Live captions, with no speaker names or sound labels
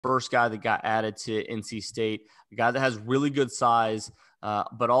first guy that got added to NC State, a guy that has really good size,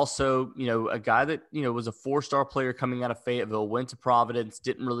 but also, a guy that, was a 4-star player coming out of Fayetteville, went to Providence,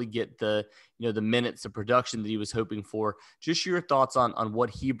 didn't really get the minutes of production that he was hoping for. Just your thoughts on what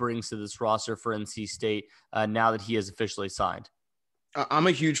he brings to this roster for NC State now that he is officially signed. I'm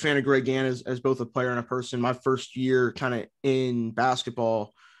a huge fan of Greg Gantt as both a player and a person. My first year kind of in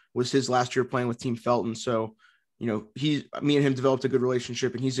basketball was his last year playing with Team Felton. So, me and him developed a good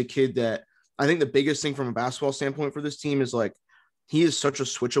relationship, and he's a kid that I think the biggest thing from a basketball standpoint for this team is like, he is such a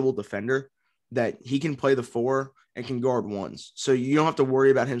switchable defender that he can play the 4 and can guard ones. So you don't have to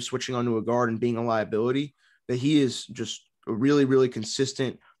worry about him switching onto a guard and being a liability, that he is just a really, really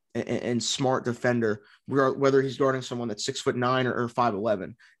consistent and smart defender, whether he's guarding someone that's 6'9" or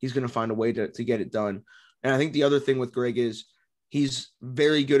 5'11", he's going to find a way to get it done. And I think the other thing with Greg is he's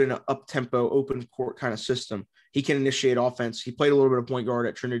very good in an up-tempo, open court kind of system. He can initiate offense. He played a little bit of point guard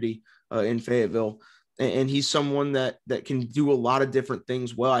at Trinity in Fayetteville, and he's someone that can do a lot of different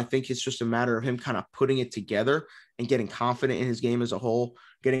things well. I think it's just a matter of him kind of putting it together and getting confident in his game as a whole,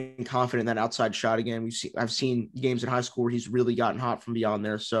 getting confident in that outside shot again. I've seen games in high school where he's really gotten hot from beyond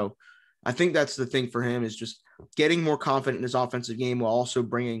there. So I think that's the thing for him, is just getting more confident in his offensive game while also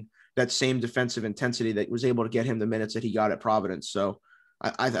bringing that same defensive intensity that was able to get him the minutes that he got at Providence. So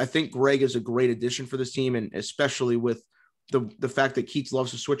I think Greg is a great addition for this team, and especially with the fact that Keats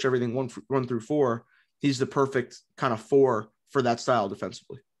loves to switch everything 1 through 4, he's the perfect kind of 4 for that style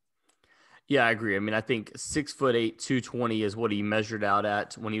defensively. Yeah, I agree. I mean, I think 6'8", 220 is what he measured out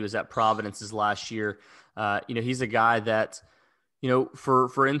at when he was at Providence's last year. He's a guy that, for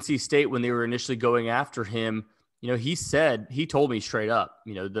NC State, when they were initially going after him, he told me straight up,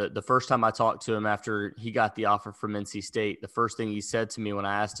 the first time I talked to him after he got the offer from NC State, the first thing he said to me when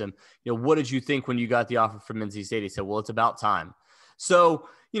I asked him, what did you think when you got the offer from NC State? He said, well, it's about time. So,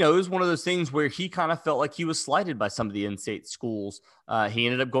 it was one of those things where he kind of felt like he was slighted by some of the in-state schools. He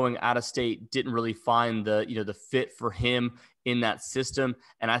ended up going out of state, didn't really find the fit for him in that system.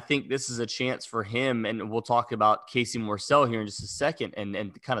 And I think this is a chance for him. And we'll talk about Casey Morsell here in just a second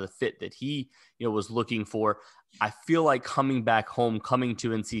and kind of the fit that he, was looking for. I feel like coming back home, coming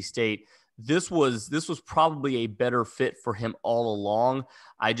to NC State, this was probably a better fit for him all along.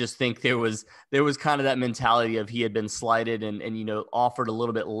 I just think there was kind of that mentality of he had been slighted and offered a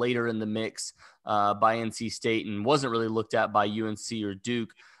little bit later in the mix by NC State and wasn't really looked at by UNC or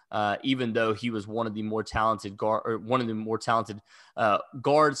Duke, even though he was one of the more talented guard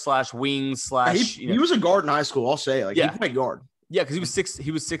slash wings slash. He was a guard in high school. I'll say, he played guard. Yeah, because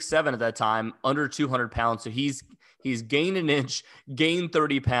he was 6'7" at that time, under 200 pounds. So he's gained an inch, gained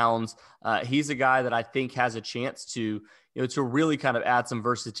 30 pounds. He's a guy that I think has a chance to really kind of add some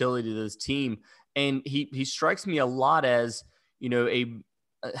versatility to this team. And he strikes me a lot as,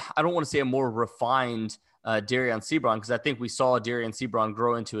 I don't want to say a more refined Darian Sebron, because I think we saw Darian Sebron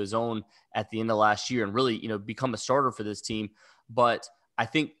grow into his own at the end of last year and really, become a starter for this team. But I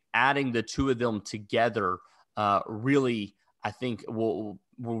think adding the two of them together really, I think will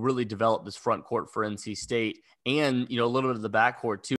really develop this front court for NC State and, a little bit of the backcourt too.